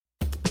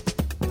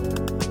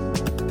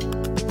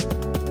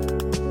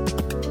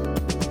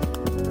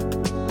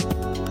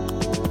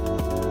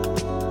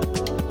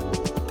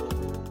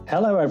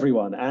Hello,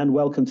 everyone, and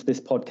welcome to this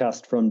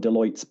podcast from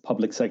Deloitte's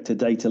Public Sector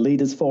Data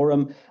Leaders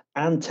Forum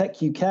and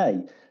Tech UK.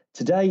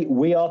 Today,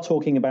 we are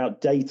talking about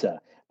data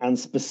and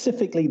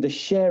specifically the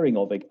sharing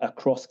of it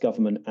across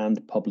government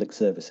and public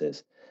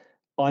services.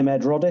 I'm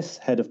Ed Roddis,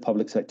 Head of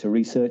Public Sector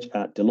Research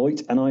at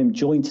Deloitte, and I'm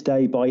joined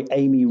today by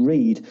Amy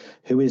Reid,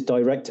 who is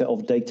Director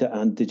of Data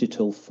and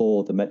Digital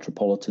for the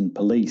Metropolitan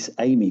Police.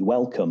 Amy,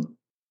 welcome.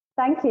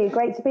 Thank you.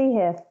 Great to be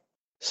here.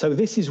 So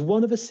this is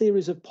one of a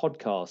series of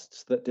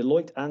podcasts that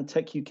Deloitte and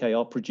Tech UK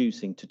are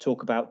producing to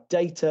talk about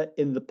data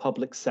in the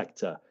public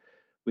sector.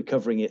 We're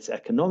covering its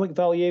economic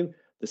value,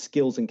 the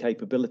skills and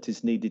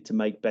capabilities needed to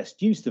make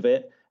best use of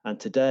it, and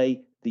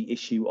today, the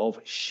issue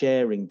of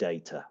sharing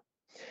data.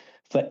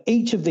 For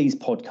each of these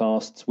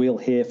podcasts, we'll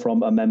hear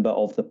from a member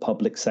of the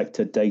Public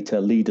Sector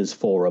Data Leaders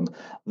Forum.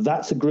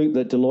 That's a group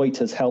that Deloitte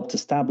has helped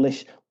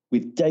establish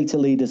with data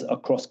leaders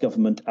across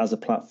government as a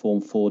platform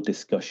for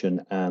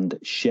discussion and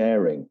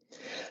sharing.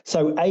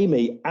 So,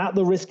 Amy, at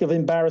the risk of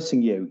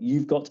embarrassing you,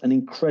 you've got an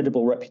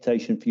incredible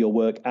reputation for your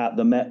work at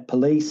the Met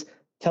Police.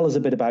 Tell us a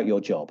bit about your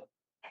job.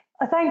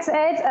 Thanks,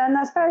 Ed, and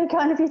that's very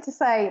kind of you to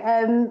say,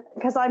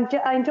 because I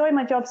enjoy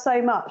my job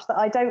so much that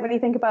I don't really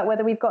think about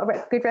whether we've got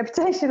a good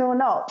reputation or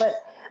not.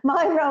 But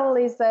my role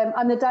is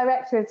I'm the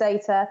Director of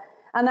Data,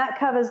 and that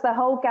covers the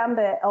whole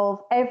gambit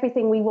of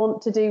everything we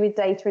want to do with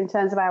data in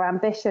terms of our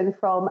ambition,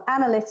 from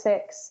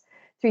analytics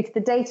through to the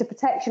data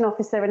protection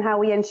officer and how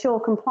we ensure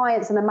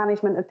compliance and the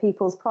management of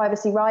people's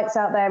privacy rights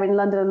out there in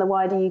London and the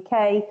wider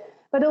UK,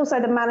 but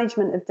also the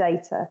management of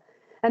data.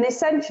 And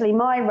essentially,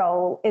 my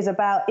role is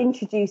about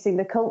introducing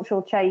the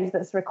cultural change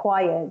that's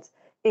required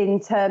in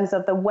terms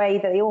of the way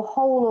that your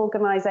whole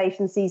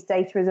organisation sees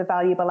data as a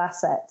valuable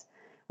asset.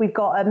 We've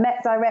got a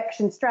Met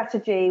Direction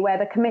strategy where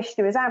the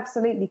Commissioner is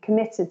absolutely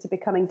committed to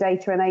becoming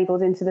data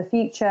enabled into the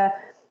future.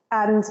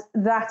 And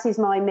that is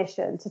my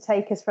mission, to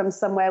take us from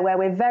somewhere where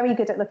we're very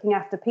good at looking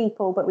after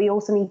people, but we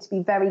also need to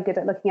be very good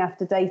at looking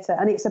after data.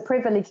 And it's a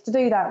privilege to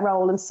do that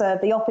role and serve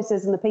the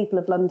officers and the people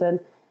of London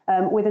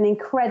with an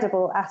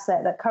incredible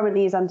asset that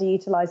currently is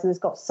underutilised and has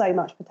got so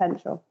much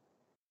potential.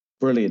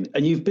 Brilliant.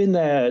 And you've been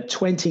there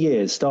 20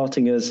 years,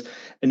 starting as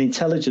an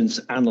intelligence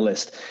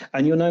analyst,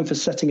 and you're known for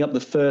setting up the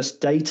first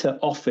data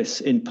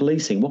office in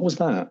policing. What was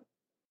that?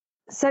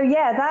 So,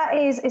 yeah, that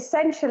is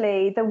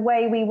essentially the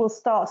way we will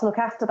start to look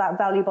after that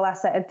valuable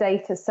asset of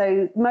data.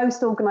 So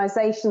most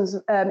organisations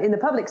in the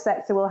public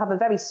sector will have a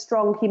very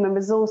strong human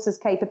resources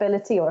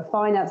capability or a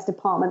finance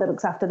department that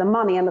looks after the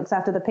money and looks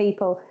after the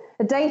people.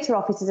 The data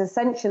office is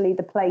essentially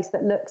the place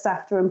that looks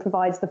after and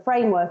provides the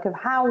framework of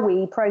how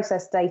we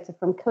process data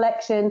from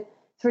collection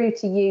through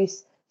to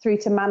use, through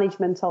to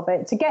management of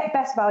it, to get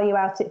best value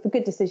out of it for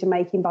good decision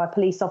making by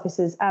police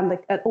officers and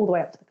all the way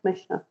up to the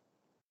Commissioner.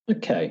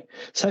 Okay,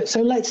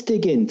 so let's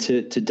dig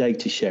into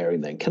data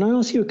sharing then. Can I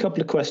ask you a couple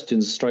of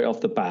questions straight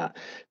off the bat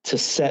to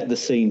set the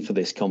scene for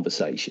this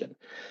conversation?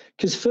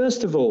 Because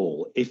first of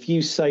all, if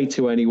you say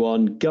to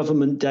anyone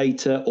government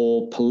data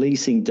or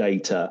policing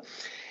data,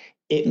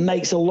 it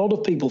makes a lot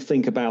of people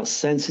think about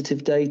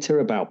sensitive data,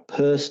 about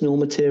personal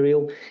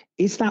material.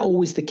 Is that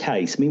always the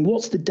case? I mean,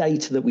 what's the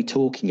data that we're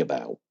talking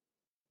about?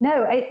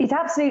 No, it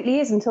absolutely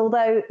isn't.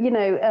 Although,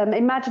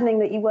 imagining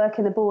that you work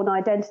in the Bourne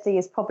Identity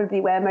is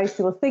probably where most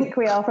people think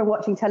we are from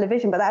watching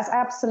television, but that's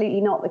absolutely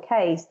not the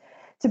case.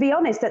 To be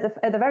honest, at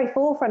the very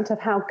forefront of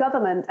how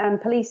government and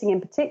policing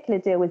in particular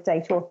deal with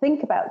data or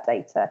think about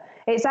data,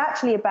 it's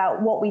actually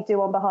about what we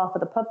do on behalf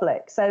of the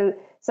public. So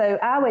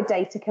our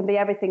data can be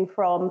everything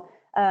from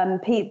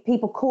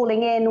people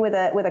calling in with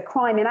a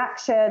crime in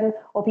action,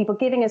 or people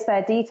giving us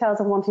their details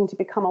and wanting to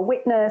become a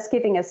witness,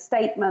 giving us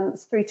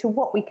statements, through to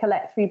what we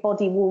collect through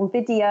body-worn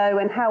video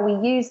and how we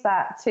use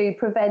that to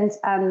prevent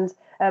and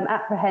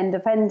apprehend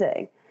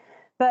offending.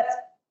 But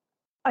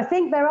I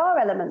think there are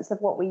elements of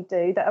what we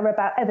do that are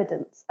about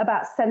evidence,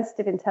 about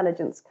sensitive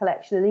intelligence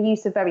collection and the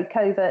use of very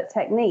covert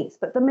techniques.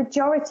 But the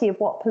majority of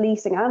what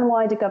policing and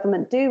wider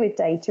government do with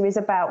data is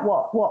about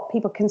what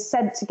people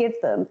consent to give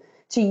them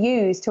to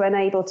use to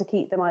enable to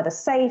keep them either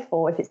safe,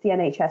 or if it's the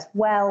NHS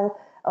well,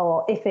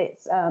 or if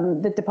it's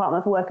the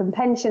Department for Work and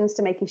Pensions,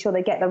 to making sure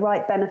they get the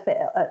right benefit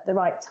at the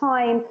right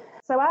time.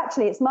 So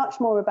actually, it's much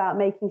more about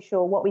making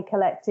sure what we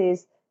collect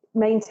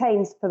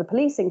maintains, for the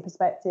policing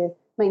perspective,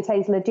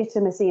 maintains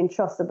legitimacy and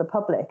trust of the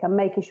public, and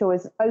making sure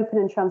it's open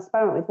and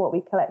transparent with what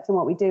we collect and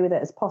what we do with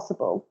it as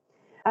possible.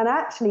 And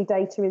actually,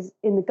 data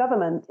in the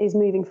government is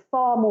moving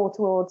far more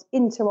towards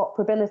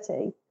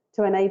interoperability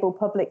to enable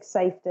public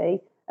safety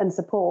and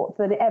support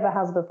than it ever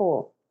has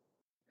before.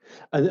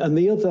 And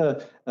the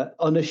other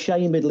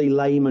unashamedly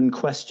layman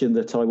question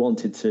that I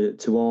wanted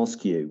to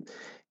ask you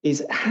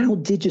is, how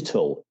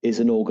digital is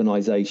an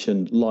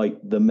organisation like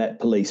the Met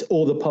Police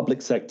or the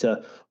public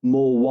sector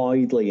more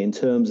widely in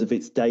terms of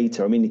its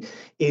data? I mean,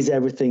 is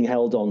everything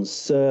held on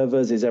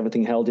servers? Is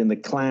everything held in the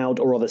cloud?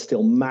 Or are there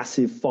still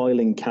massive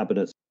filing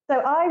cabinets? So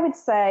I would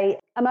say,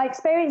 and my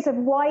experience of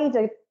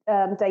wider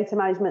data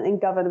management in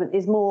government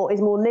is more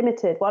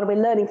limited. What we're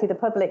learning through the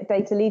Public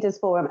Data Leaders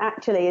Forum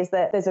actually is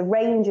that there's a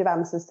range of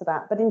answers to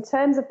that. But in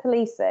terms of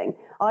policing,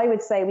 I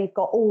would say we've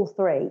got all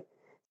three.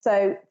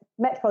 So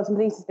Metropolitan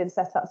Police has been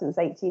set up since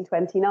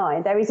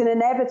 1829. There is an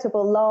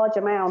inevitable large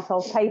amount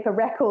of paper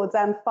records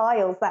and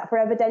files that for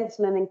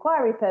evidential and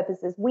inquiry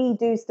purposes we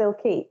do still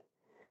keep.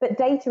 But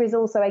data is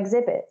also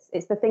exhibits.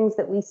 It's the things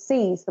that we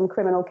seize from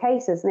criminal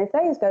cases. And if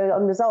those go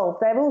unresolved,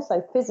 they're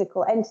also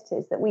physical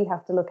entities that we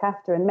have to look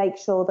after and make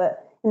sure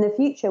that in the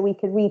future we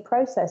could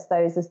reprocess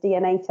those as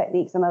DNA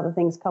techniques and other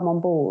things come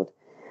on board.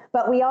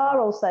 But we are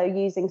also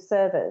using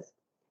servers.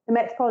 The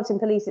Metropolitan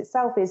Police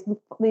itself is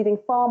moving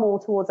far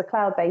more towards a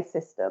cloud-based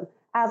system,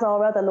 as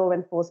are other law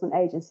enforcement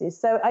agencies.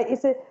 So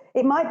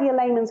it might be a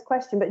layman's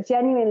question, but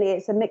genuinely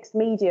it's a mixed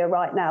media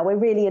right now. We're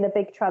really in a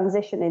big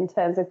transition in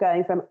terms of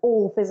going from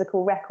all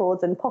physical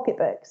records and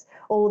pocketbooks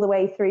all the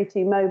way through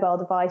to mobile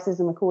devices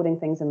and recording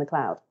things in the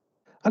cloud.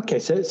 Okay,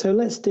 so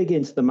let's dig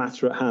into the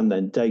matter at hand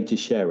then, data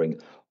sharing.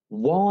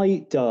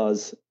 Why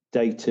does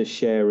data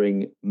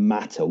sharing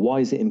matter?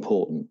 Why is it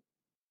important?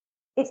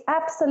 It's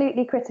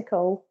absolutely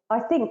critical,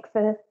 I think,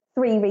 for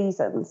three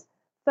reasons.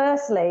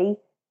 Firstly,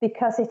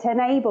 because it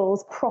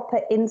enables proper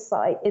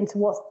insight into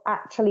what's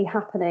actually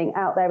happening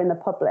out there in the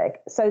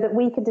public so that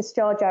we can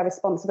discharge our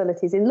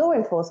responsibilities in law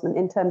enforcement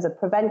in terms of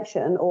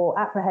prevention or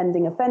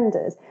apprehending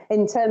offenders,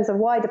 in terms of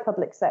wider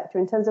public sector,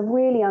 in terms of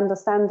really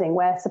understanding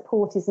where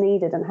support is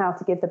needed and how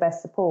to give the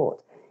best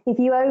support. If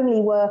you only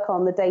work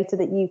on the data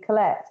that you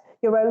collect,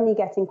 you're only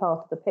getting part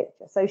of the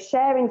picture. So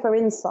sharing for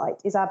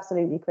insight is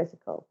absolutely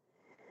critical.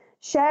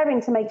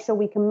 Sharing to make sure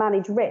we can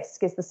manage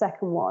risk is the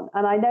second one.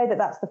 And I know that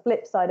that's the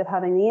flip side of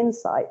having the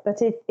insight.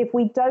 But if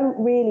we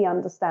don't really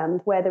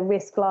understand where the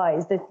risk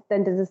lies, then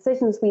the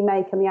decisions we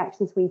make and the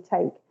actions we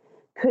take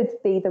could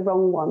be the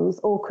wrong ones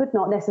or could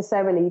not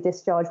necessarily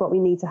discharge what we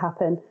need to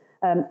happen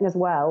as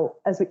well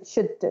as it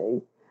should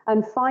do.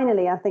 And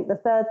finally, I think the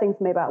third thing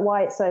for me about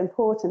why it's so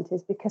important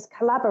is because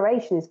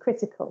collaboration is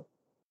critical.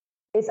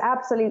 It's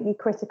absolutely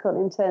critical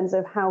in terms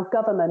of how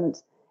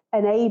government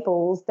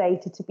enables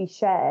data to be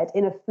shared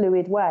in a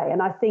fluid way.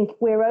 And I think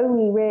we're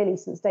only really,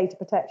 since Data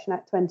Protection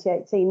Act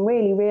 2018,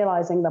 really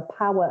realising the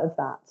power of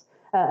that.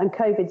 And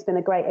COVID's been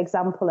a great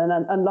example in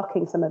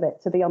unlocking some of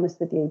it, to be honest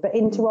with you. But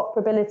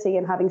interoperability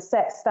and having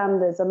set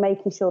standards and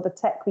making sure the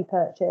tech we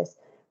purchase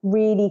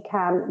really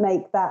can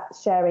make that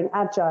sharing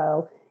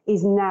agile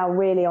is now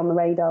really on the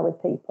radar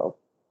with people.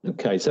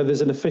 Okay, so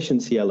there's an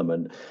efficiency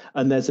element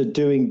and there's a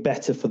doing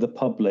better for the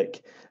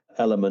public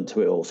element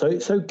to it all.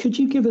 So could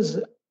you give us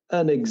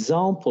an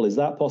example, is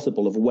that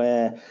possible, of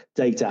where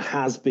data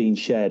has been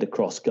shared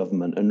across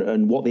government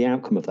and what the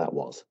outcome of that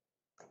was?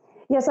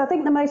 Yes, I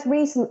think the most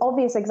recent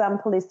obvious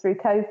example is through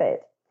COVID.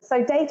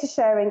 So data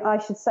sharing, I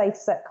should say, to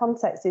set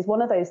context, is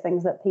one of those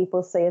things that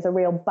people see as a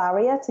real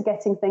barrier to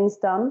getting things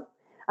done.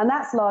 And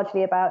that's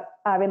largely about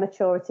our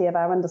immaturity of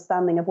our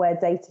understanding of where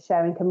data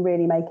sharing can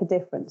really make a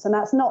difference. And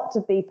that's not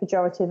to be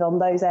pejorative on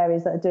those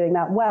areas that are doing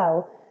that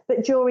well.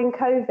 But during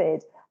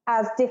COVID,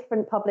 as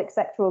different public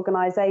sector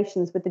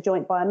organisations with the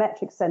Joint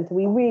Biometrics Centre,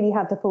 we really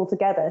had to pull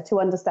together to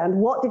understand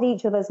what did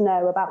each of us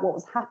know about what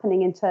was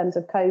happening in terms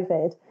of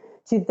COVID,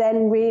 to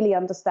then really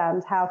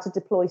understand how to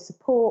deploy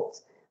support,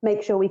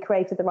 make sure we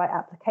created the right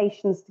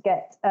applications to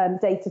get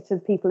data to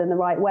people in the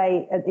right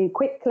way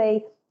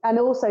quickly, and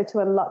also to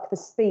unlock the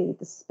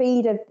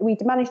speed of, we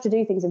managed to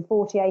do things in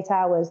 48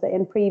 hours that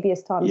in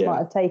previous times might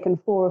have taken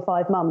 4 or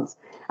 5 months.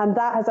 And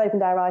that has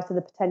opened our eyes to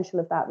the potential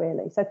of that,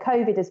 really. So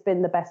COVID has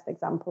been the best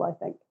example, I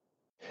think.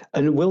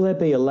 And will there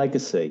be a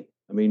legacy?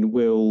 I mean,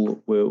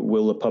 will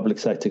the public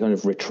sector kind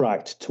of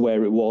retract to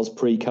where it was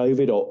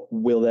pre-COVID, or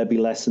will there be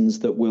lessons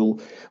that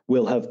will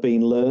have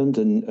been learned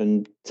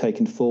and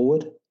taken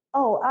forward?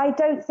 Oh, I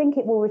don't think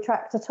it will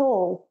retract at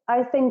all.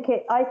 I think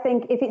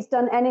if it's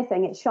done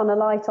anything, it's shone a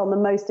light on the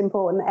most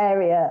important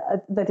area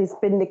that has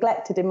been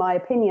neglected, in my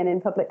opinion,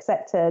 in public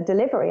sector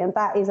delivery, and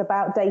that is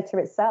about data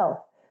itself.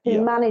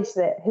 Who manages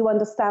it, who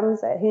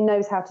understands it, who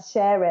knows how to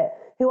share it,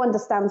 who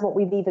understands what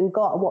we've even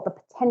got and what the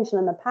potential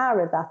and the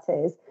power of that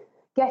is.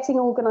 Getting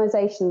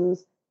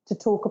organisations to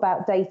talk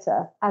about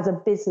data as a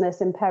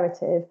business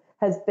imperative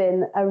has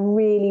been a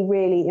really,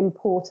 really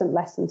important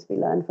lesson to be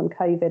learned from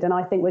COVID. And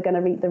I think we're going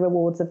to reap the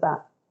rewards of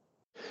that.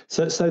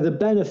 So the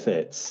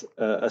benefits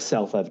are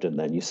self-evident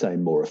then. You're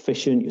saying more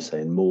efficient, you're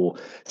saying more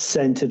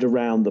centred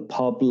around the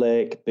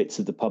public, bits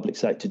of the public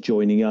sector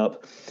joining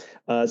up.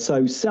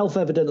 So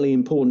self-evidently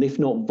important, if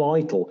not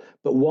vital.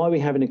 But why are we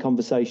having a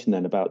conversation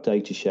then about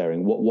data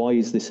sharing? Why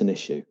is this an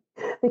issue?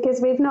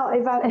 Because we've not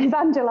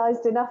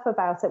evangelised enough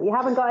about it. We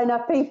haven't got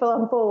enough people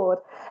on board.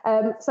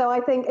 So I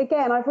think,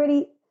 again, I've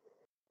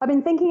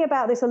been thinking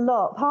about this a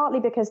lot,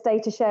 partly because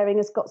data sharing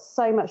has got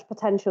so much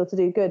potential to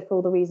do good for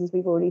all the reasons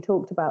we've already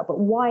talked about. But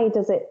why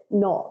does it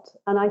not?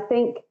 And I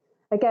think,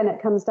 again,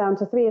 it comes down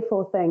to 3 or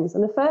 4 things.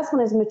 And the first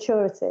one is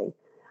maturity,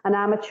 and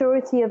our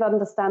maturity of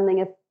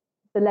understanding of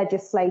the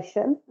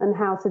legislation and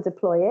how to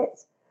deploy it.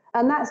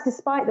 And that's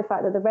despite the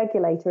fact that the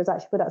regulator has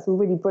actually put out some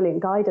really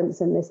brilliant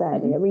guidance in this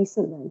area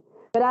recently.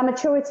 But our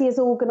maturity as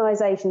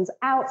organisations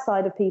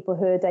outside of people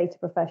who are data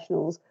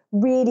professionals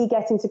really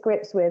getting to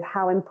grips with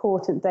how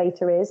important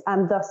data is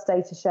and thus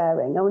data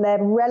sharing. And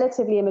they're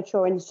relatively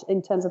immature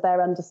in terms of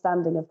their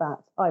understanding of that,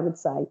 I would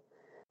say.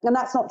 And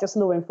that's not just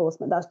law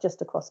enforcement, that's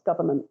just across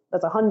government.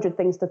 There's 100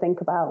 things to think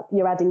about.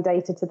 You're adding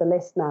data to the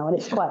list now, and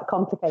it's quite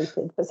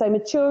complicated. But so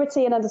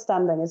maturity and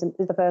understanding is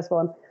the first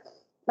one.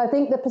 I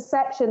think the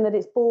perception that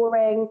it's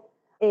boring,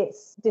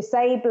 it's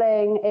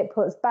disabling, it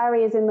puts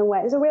barriers in the way,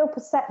 there's a real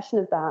perception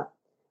of that.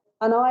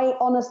 And I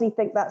honestly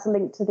think that's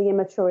linked to the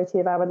immaturity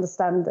of our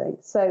understanding.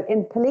 So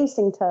in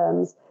policing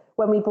terms,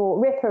 when we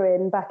brought RIPA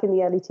in back in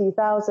the early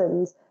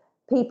 2000s,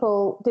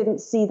 people didn't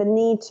see the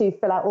need to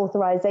fill out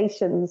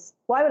authorizations.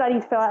 Why would I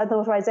need to fill out an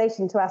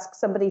authorization to ask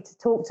somebody to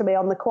talk to me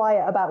on the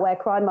quiet about where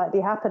crime might be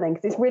happening?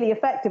 Because it's really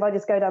effective. I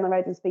just go down the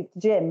road and speak to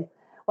Jim.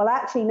 Well,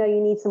 actually, no,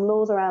 you need some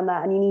laws around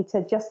that, and you need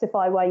to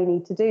justify why you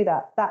need to do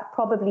that. That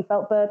probably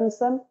felt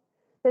burdensome.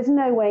 There's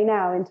no way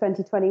now in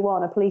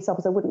 2021 a police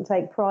officer wouldn't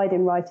take pride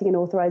in writing an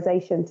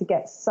authorization to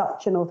get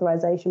such an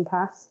authorization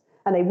passed,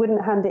 and they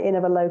wouldn't hand it in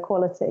of a low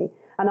quality.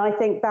 And I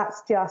think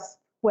that's just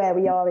where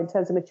we are in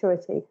terms of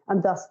maturity,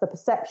 and thus the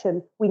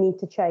perception we need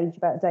to change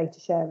about data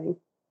sharing.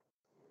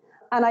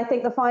 And I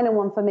think the final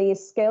one for me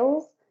is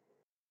skills.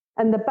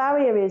 And the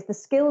barrier is the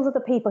skills of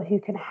the people who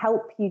can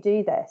help you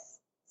do this.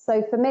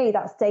 So for me,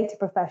 that's data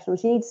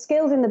professionals. You need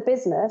skills in the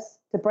business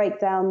to break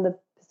down the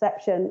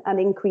perception and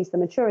increase the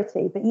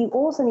maturity, but you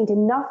also need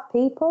enough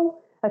people,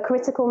 a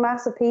critical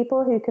mass of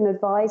people who can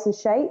advise and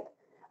shape.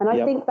 And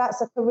I think that's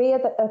a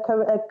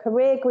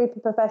career group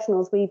of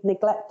professionals we've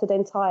neglected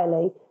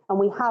entirely, and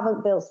we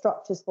haven't built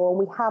structures for, and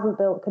we haven't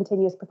built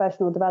continuous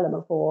professional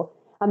development for.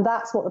 And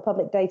that's what the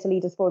Public Data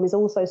Leaders Forum is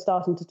also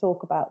starting to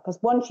talk about, because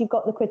once you've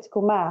got the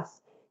critical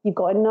mass, you've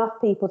got enough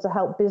people to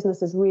help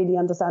businesses really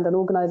understand and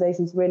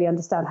organisations really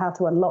understand how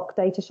to unlock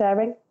data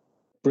sharing.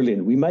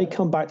 Brilliant. We may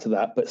come back to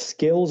that, but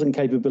skills and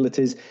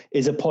capabilities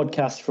is a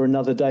podcast for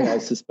another day, I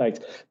suspect.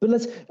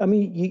 But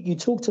you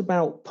talked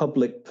about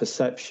public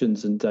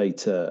perceptions and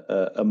data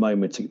a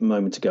moment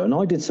ago, and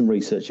I did some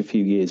research a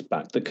few years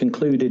back that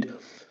concluded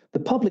the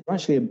public are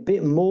actually a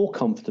bit more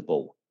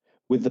comfortable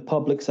with the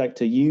public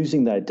sector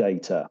using their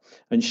data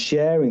and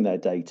sharing their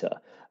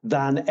data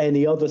than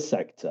any other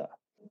sector.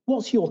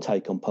 What's your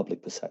take on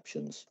public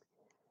perceptions?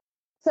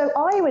 So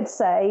I would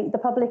say the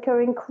public are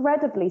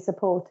incredibly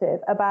supportive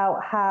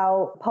about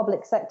how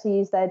public sector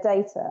use their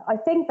data. I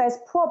think there's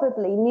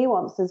probably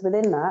nuances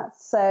within that.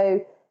 So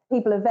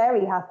people are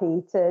very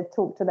happy to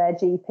talk to their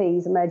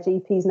GPs, and their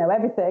GPs know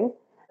everything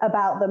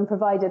about them,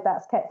 provided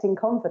that's kept in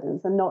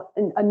confidence and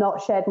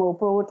not shared more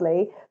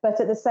broadly.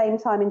 But at the same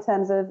time, in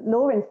terms of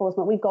law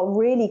enforcement, we've got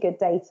really good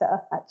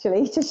data,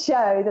 actually, to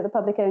show that the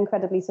public are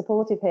incredibly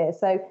supportive here.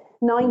 So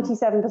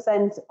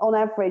 97% on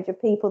average of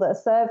people that are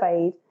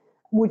surveyed,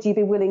 would you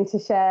be willing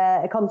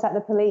to contact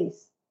the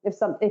police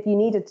if you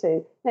needed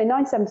to?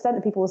 97%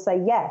 of people will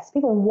say yes.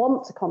 People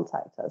want to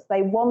contact us.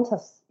 They want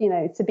us,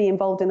 to be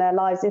involved in their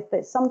lives if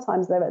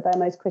sometimes they're at their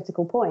most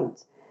critical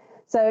point.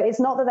 So it's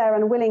not that they're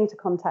unwilling to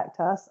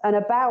contact us. And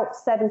about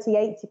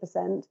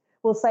 70-80%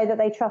 will say that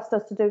they trust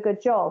us to do a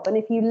good job. And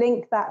if you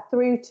link that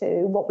through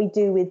to what we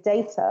do with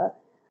data,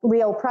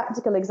 real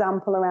practical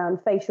example around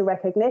facial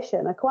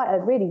recognition, are quite a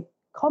really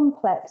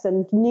complex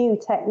and new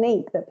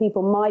technique that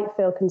people might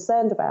feel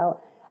concerned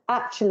about.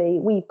 Actually,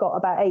 we've got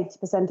about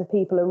 80% of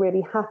people are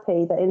really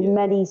happy that in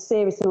many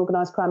serious and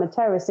organised crime and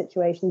terrorist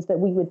situations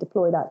that we would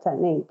deploy that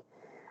technique.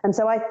 And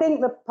so I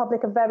think the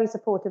public are very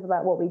supportive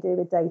about what we do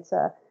with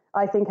data.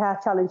 I think our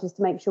challenge is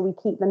to make sure we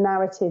keep the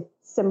narrative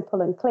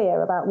simple and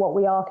clear about what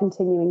we are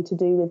continuing to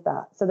do with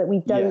that, so that we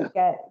don't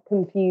get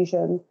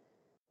confusion.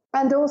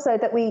 And also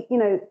that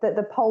that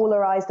the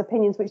polarized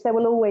opinions, which there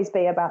will always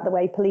be about the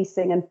way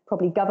policing and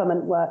probably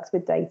government works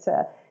with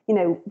data,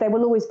 there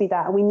will always be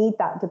that, and we need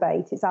that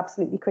debate. It's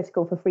absolutely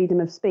critical for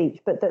freedom of speech,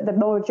 but the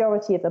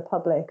majority of the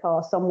public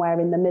are somewhere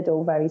in the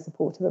middle, very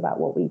supportive about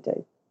what we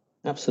do.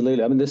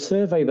 Absolutely. I mean, the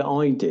survey that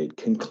I did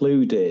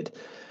concluded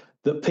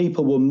that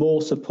people were more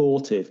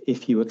supportive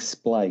if you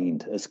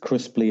explained as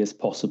crisply as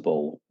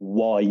possible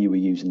why you were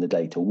using the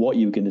data, what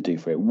you were going to do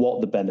for it,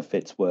 what the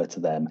benefits were to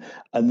them,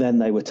 and then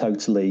they were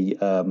totally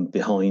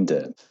behind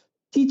it.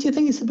 Do you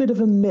think it's a bit of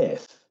a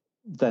myth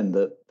then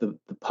that the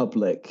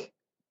public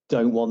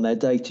don't want their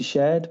data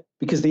shared?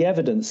 Because the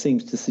evidence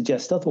seems to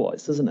suggest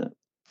otherwise, doesn't it?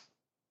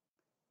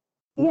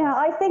 Yeah,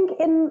 I think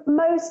in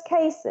most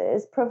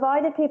cases,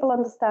 provided people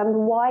understand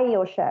why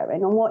you're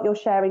sharing and what you're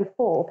sharing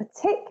for,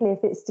 particularly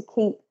if it's to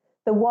keep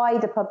the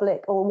wider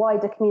public or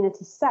wider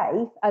community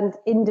safe and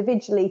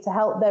individually to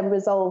help them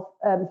resolve,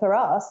 for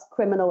us,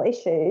 criminal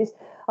issues,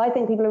 I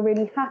think people are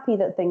really happy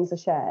that things are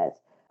shared.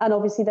 And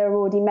obviously there are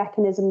already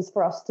mechanisms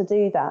for us to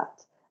do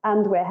that,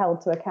 and we're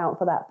held to account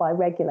for that by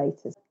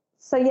regulators.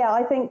 So, yeah,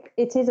 I think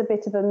it is a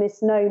bit of a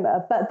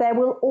misnomer, but there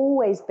will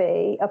always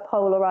be a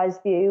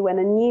polarized view when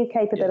a new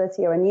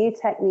capability or a new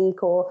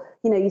technique, or,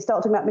 you start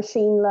talking about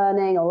machine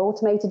learning or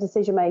automated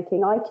decision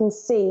making. I can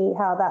see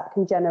how that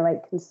can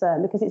generate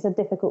concern because it's a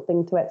difficult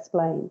thing to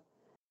explain.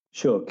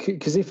 Sure,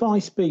 because if I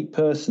speak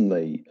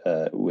personally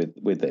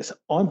with this,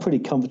 I'm pretty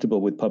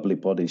comfortable with public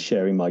bodies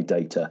sharing my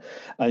data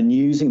and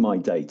using my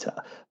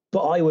data.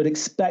 But I would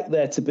expect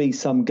there to be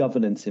some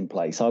governance in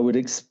place. I would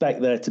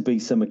expect there to be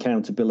some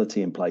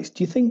accountability in place.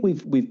 Do you think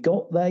we've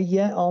got there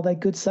yet? Are there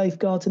good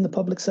safeguards in the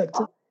public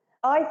sector?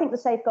 I think the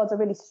safeguards are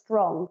really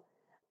strong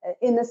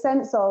in the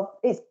sense of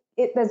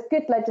there's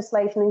good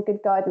legislation and good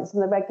guidance from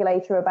the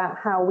regulator about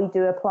how we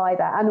do apply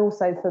that, and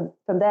also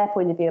from their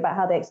point of view about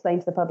how they explain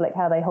to the public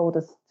how they hold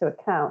us to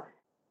account.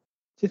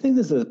 Do you think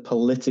there's a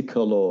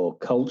political or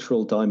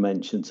cultural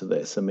dimension to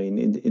this? I mean,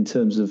 in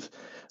terms of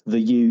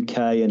the UK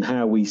and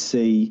how we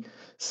see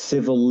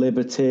civil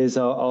liberties,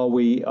 are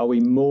we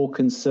more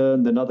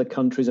concerned than other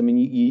countries? I mean,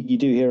 you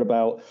do hear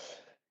about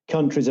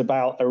countries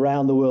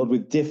around the world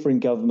with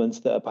different governments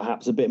that are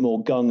perhaps a bit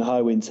more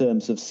gung-ho in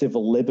terms of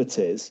civil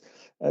liberties.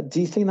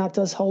 Do you think that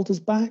does hold us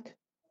back?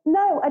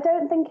 No, I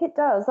don't think it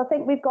does. I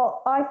think we've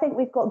got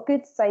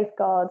good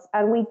safeguards,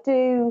 and we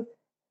do.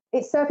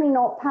 It's certainly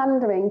not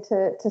pandering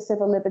to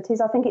civil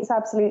liberties. I think it's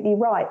absolutely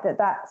right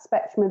that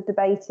spectrum of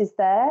debate is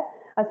there.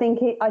 I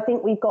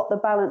think we've got the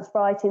balance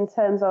right in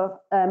terms of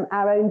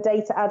our own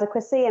data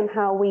adequacy and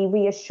how we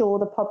reassure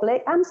the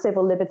public and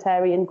civil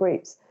libertarian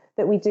groups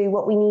that we do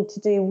what we need to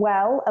do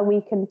well, and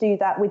we can do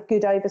that with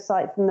good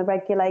oversight from the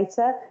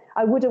regulator.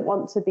 I wouldn't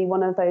want to be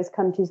one of those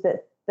countries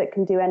that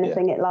can do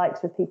anything it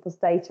likes with people's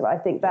data. I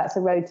think that's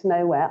a road to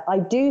nowhere. I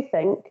do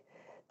think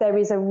there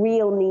is a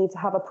real need to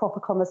have a proper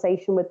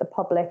conversation with the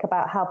public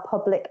about how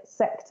public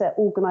sector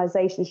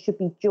organisations should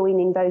be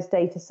joining those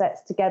data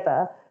sets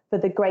together for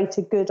the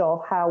greater good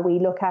of how we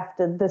look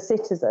after the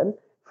citizen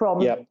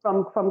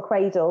from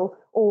cradle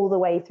all the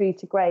way through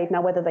to grave.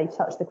 Now, whether they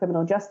touch the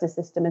criminal justice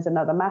system is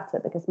another matter,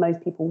 because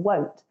most people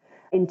won't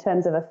in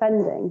terms of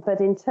offending. But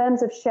in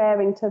terms of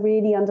sharing to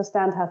really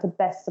understand how to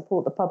best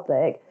support the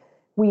public,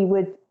 we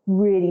would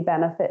really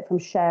benefit from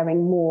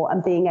sharing more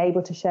and being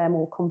able to share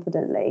more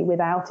confidently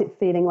without it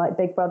feeling like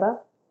Big Brother.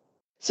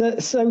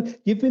 So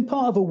you've been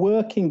part of a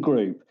working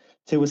group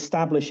to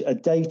establish a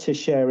data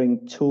sharing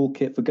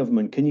toolkit for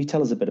government. Can you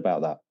tell us a bit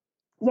about that?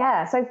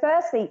 Yeah, so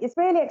firstly, it's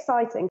really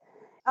exciting.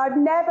 I've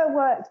never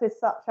worked with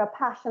such a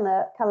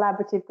passionate,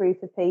 collaborative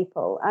group of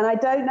people. And I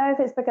don't know if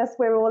it's because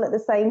we're all at the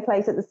same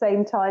place at the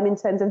same time in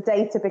terms of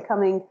data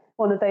becoming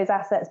one of those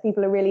assets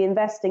people are really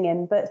investing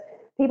in, but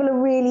people are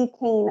really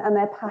keen and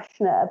they're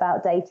passionate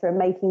about data and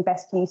making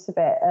best use of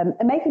it, and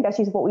making best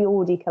use of what we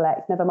already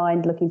collect, never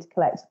mind looking to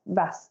collect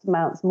vast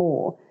amounts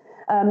more.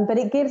 But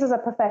it gives us a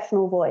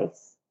professional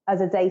voice as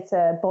a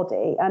data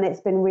body, and it's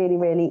been really,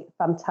 really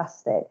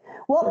fantastic.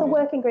 What the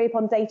working group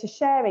on data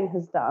sharing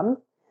has done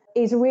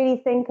is really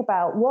think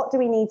about what do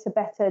we need to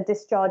better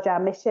discharge our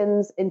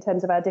missions in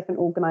terms of our different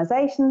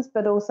organisations,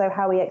 but also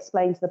how we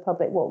explain to the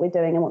public what we're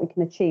doing and what we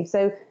can achieve.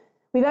 So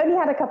we've only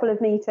had a couple of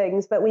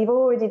meetings, but we've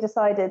already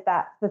decided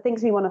that the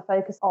things we want to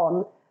focus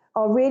on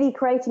are really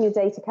creating a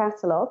data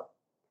catalogue.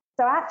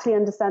 So actually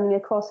understanding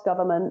across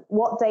government,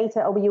 what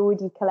data are we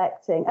already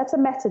collecting at a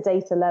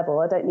metadata level?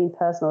 I don't mean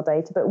personal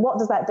data, but what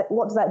does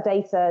that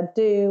data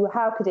do?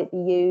 How could it be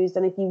used?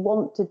 And if you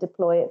want to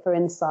deploy it for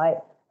insight,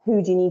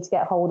 who do you need to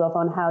get hold of,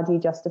 and how do you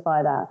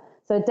justify that?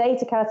 So a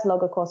data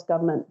catalogue across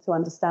government to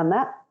understand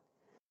that.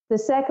 The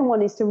second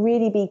one is to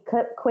really be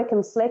quick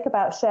and slick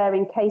about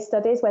sharing case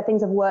studies where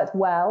things have worked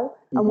well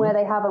and where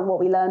they haven't, what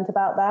we learned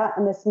about that.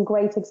 And there's some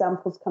great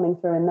examples coming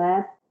through in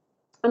there.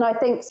 And I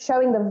think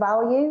showing the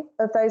value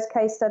of those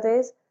case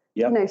studies,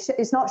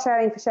 it's not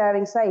sharing for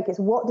sharing's sake. It's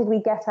what did we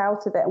get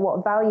out of it and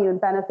what value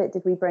and benefit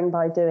did we bring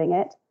by doing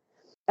it?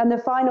 And the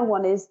final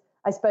one is,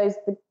 I suppose,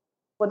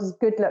 what does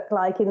good look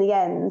like in the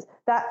end?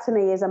 That to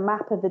me is a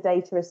map of the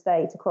data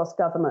estate across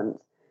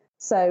government.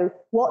 So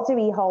what do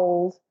we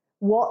hold?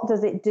 What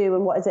does it do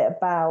and what is it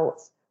about?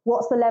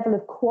 What's the level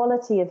of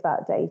quality of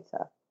that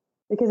data?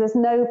 Because there's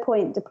no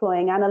point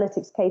deploying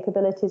analytics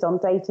capabilities on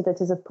data that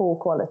is of poor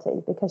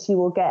quality, because you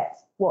will get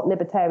what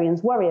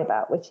libertarians worry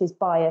about, which is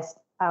biased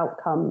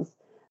outcomes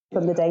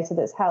from the data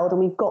that's held.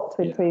 And we've got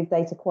to improve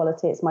data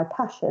quality. It's my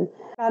passion.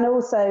 And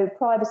also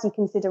privacy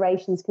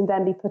considerations can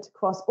then be put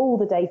across all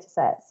the data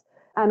sets,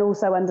 and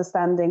also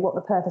understanding what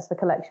the purpose for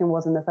collection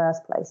was in the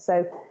first place.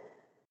 So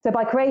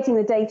by creating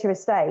the data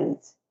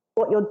estate,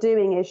 what you're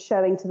doing is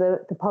showing to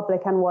the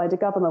public and wider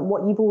government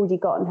what you've already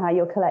got and how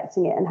you're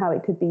collecting it and how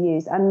it could be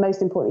used. And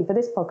most importantly for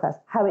this podcast,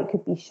 how it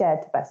could be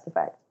shared to best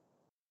effect.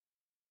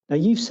 Now,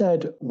 you've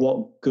said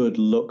what good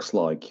looks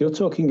like. You're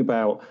talking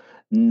about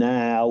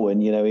now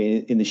and,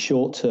 in the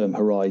short-term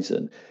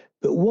horizon.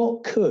 But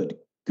what could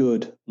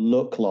good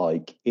look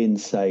like in,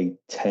 say,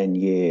 10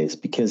 years?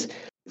 Because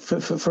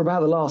For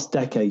about the last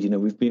decade,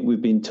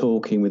 we've been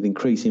talking with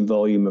increasing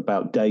volume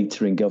about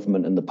data in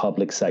government and the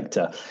public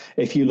sector.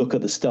 If you look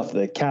at the stuff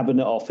that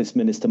Cabinet Office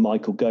Minister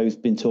Michael Gove's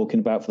been talking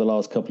about for the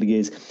last couple of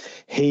years,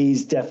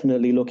 he's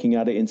definitely looking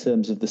at it in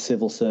terms of the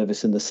civil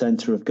service and the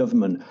centre of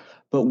government.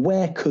 But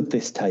where could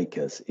this take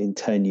us in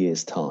 10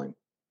 years' time?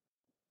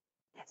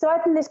 So I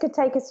think this could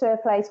take us to a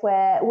place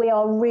where we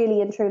are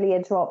really and truly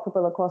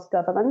interoperable across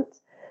government,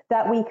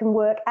 that we can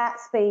work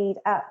at speed,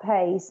 at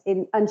pace,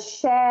 and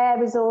share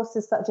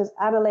resources such as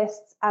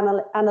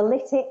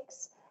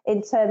analytics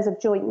in terms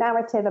of joint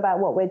narrative about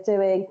what we're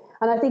doing.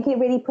 And I think it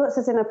really puts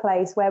us in a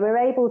place where we're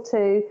able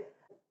to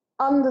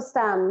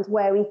understand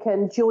where we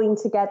can join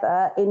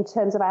together in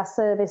terms of our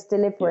service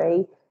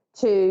delivery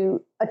to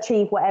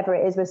achieve whatever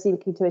it is we're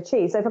seeking to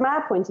achieve. So from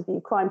our point of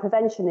view, crime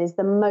prevention is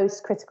the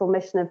most critical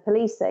mission of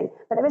policing,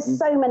 but there are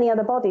so many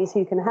other bodies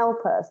who can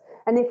help us.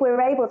 And if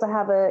we're able to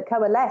have a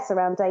coalesce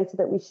around data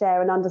that we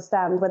share and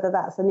understand, whether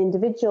that's an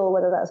individual,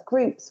 whether that's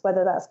groups,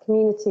 whether that's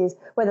communities,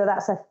 whether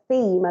that's a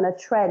theme and a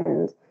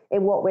trend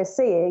in what we're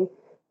seeing,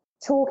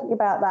 talking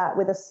about that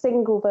with a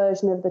single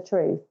version of the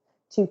truth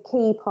to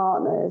key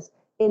partners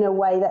in a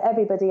way that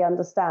everybody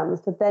understands,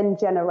 to then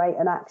generate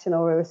an action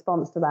or a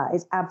response to that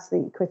is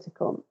absolutely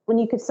critical. And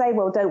you could say,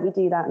 well, don't we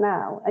do that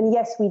now? And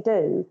yes, we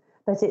do,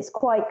 but it's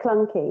quite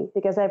clunky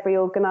because every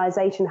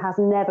organisation has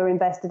never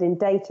invested in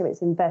data,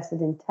 it's invested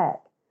in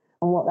tech.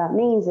 And what that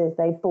means is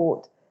they've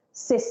bought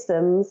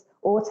systems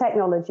or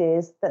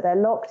technologies that they're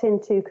locked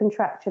into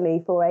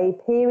contractually for a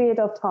period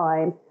of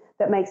time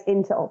that makes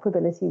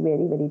interoperability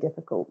really, really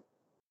difficult.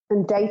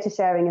 And data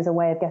sharing is a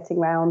way of getting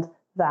around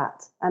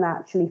that and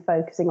actually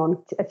focusing on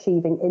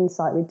achieving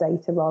insight with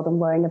data rather than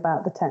worrying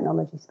about the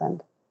technology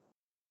spend.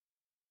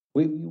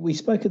 We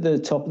spoke at the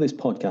top of this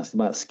podcast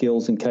about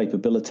skills and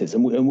capabilities,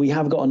 and we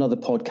have got another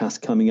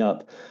podcast coming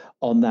up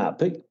on that.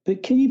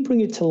 But can you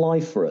bring it to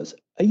life for us?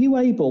 Are you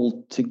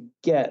able to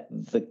get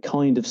the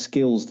kind of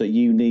skills that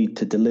you need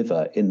to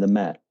deliver in the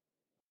Met?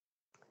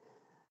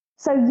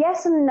 So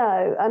yes and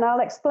no, and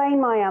I'll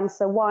explain my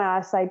answer why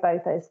I say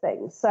both those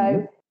things.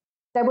 So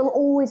there will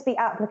always be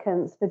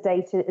applicants for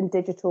data and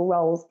digital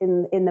roles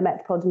in the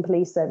Metropolitan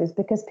Police Service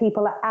because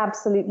people are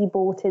absolutely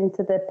bought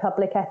into the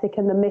public ethic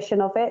and the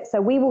mission of it. So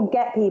we will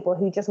get people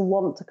who just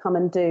want to come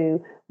and do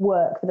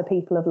work for the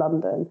people of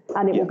London,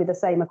 and it will be the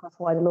same across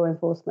wider law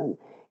enforcement.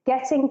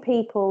 Getting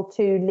people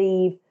to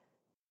leave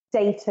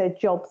data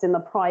jobs in the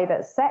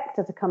private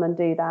sector to come and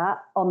do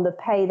that on the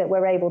pay that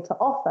we're able to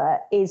offer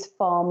is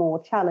far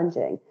more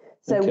challenging.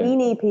 So we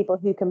need people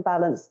who can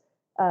balance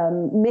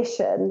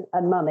mission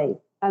and money.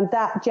 And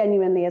that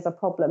genuinely is a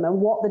problem. And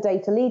what the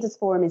Data Leaders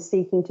Forum is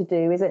seeking to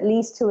do is at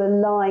least to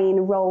align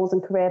roles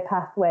and career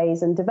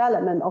pathways and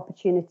development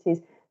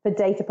opportunities for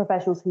data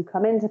professionals who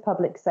come into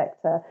public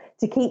sector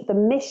to keep the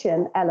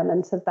mission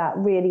element of that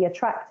really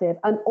attractive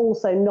and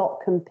also not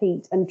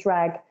compete and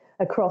drag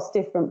across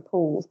different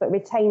pools, but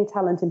retain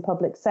talent in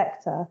public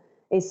sector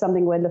is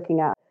something we're looking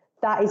at.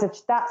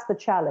 That's the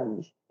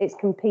challenge. It's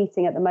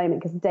competing at the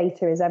moment because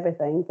data is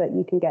everything, but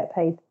you can get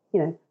paid,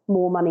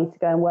 more money to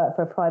go and work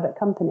for a private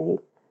company.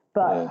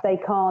 But they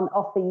can't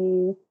offer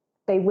you,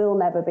 they will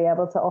never be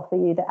able to offer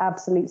you the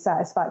absolute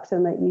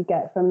satisfaction that you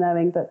get from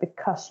knowing that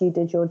because you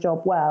did your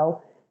job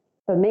well.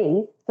 For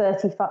me,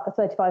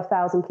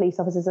 35,000 police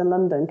officers in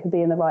London could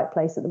be in the right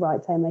place at the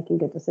right time making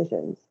good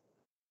decisions.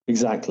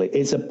 Exactly.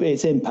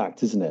 It's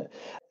impact, isn't it?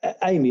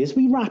 Amy, as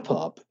we wrap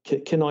up,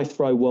 can I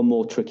throw one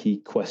more tricky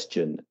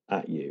question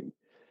at you?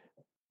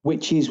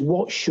 Which is,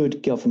 what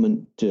should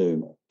government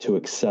do to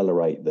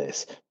accelerate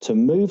this, to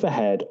move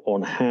ahead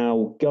on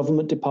how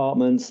government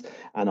departments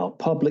and our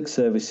public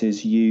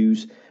services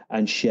use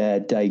and share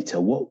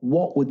data?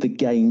 What would the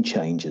game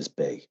changers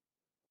be?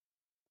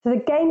 So the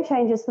game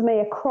changers for me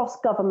across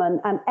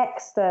government and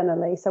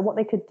externally, so what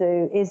they could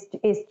do is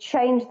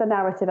change the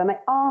narrative, and they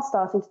are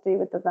starting to do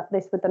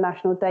this with the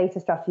national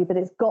data strategy, but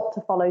it's got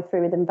to follow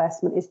through with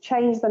investment, is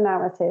change the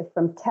narrative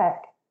from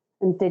tech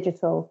and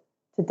digital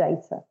to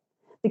data.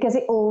 Because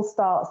it all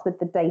starts with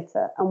the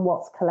data and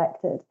what's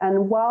collected.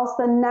 And whilst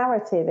the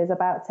narrative is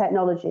about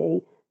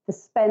technology, the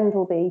spend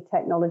will be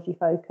technology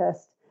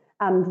focused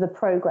and the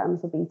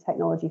programs will be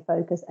technology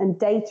focused. And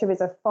data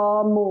is a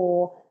far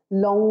more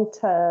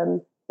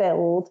long-term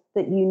build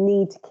that you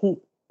need to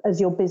keep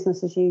as your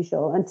business as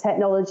usual. And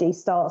technology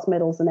starts,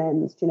 middles and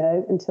ends,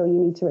 until you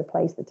need to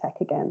replace the tech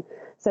again.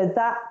 So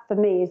that, for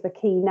me, is the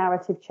key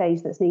narrative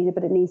change that's needed,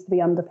 but it needs to be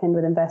underpinned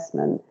with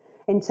investment.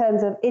 In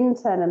terms of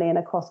internally and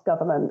across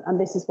government, and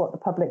this is what the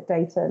Public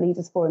Data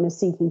Leaders Forum is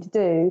seeking to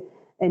do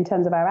in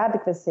terms of our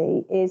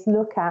advocacy, is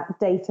look at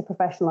data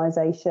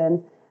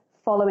professionalisation,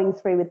 following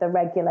through with the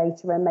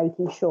regulator and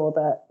making sure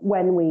that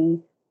when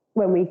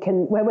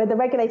the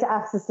regulator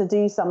asks us to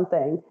do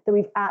something, that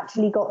we've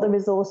actually got the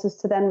resources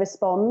to then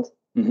respond.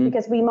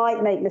 Because we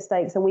might make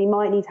mistakes and we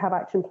might need to have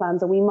action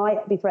plans and we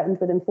might be threatened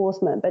with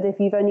enforcement. But if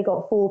you've only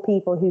got 4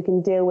 people who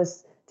can deal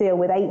with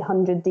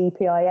 800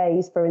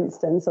 DPIAs, for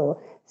instance, or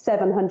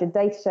 700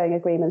 data sharing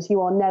agreements,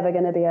 you are never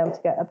going to be able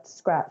to get up to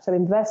scratch. So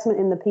investment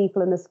in the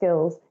people and the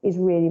skills is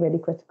really, really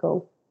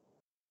critical.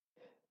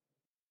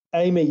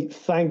 Amy,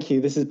 thank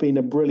you. This has been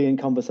a brilliant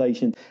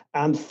conversation.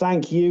 And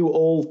thank you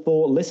all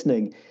for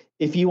listening.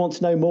 If you want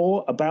to know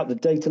more about the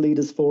Data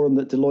Leaders Forum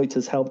that Deloitte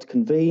has helped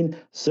convene,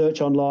 search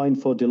online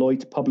for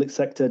Deloitte Public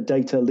Sector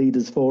Data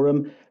Leaders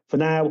Forum. For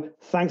now,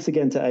 thanks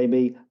again to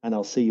Amy, and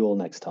I'll see you all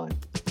next time.